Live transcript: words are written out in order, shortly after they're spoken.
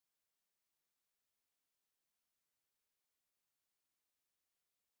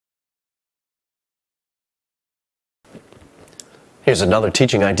Here's another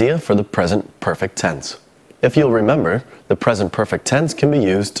teaching idea for the present perfect tense. If you'll remember, the present perfect tense can be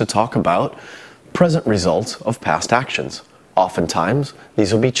used to talk about present results of past actions. Oftentimes,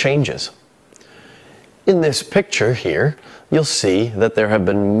 these will be changes. In this picture here, you'll see that there have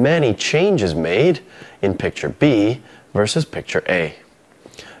been many changes made in picture B versus picture A.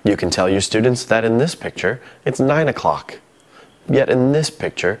 You can tell your students that in this picture, it's 9 o'clock, yet in this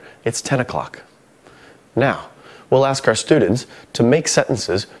picture, it's 10 o'clock. Now, we'll ask our students to make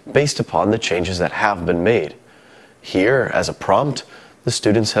sentences based upon the changes that have been made. Here, as a prompt, the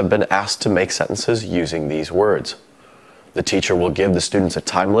students have been asked to make sentences using these words. The teacher will give the students a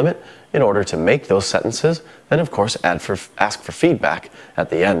time limit in order to make those sentences and, of course, ask for feedback at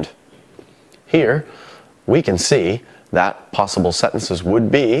the end. Here, we can see that possible sentences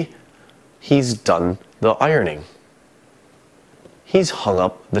would be, he's done the ironing. He's hung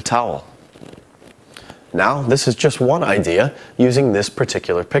up the towel. Now, this is just one idea using this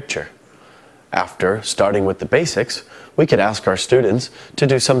particular picture. After starting with the basics, we could ask our students to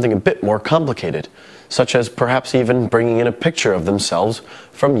do something a bit more complicated, such as perhaps even bringing in a picture of themselves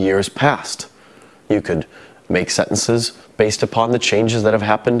from years past. You could make sentences based upon the changes that have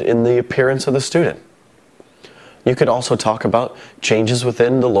happened in the appearance of the student. You could also talk about changes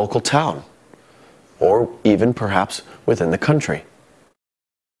within the local town, or even perhaps within the country.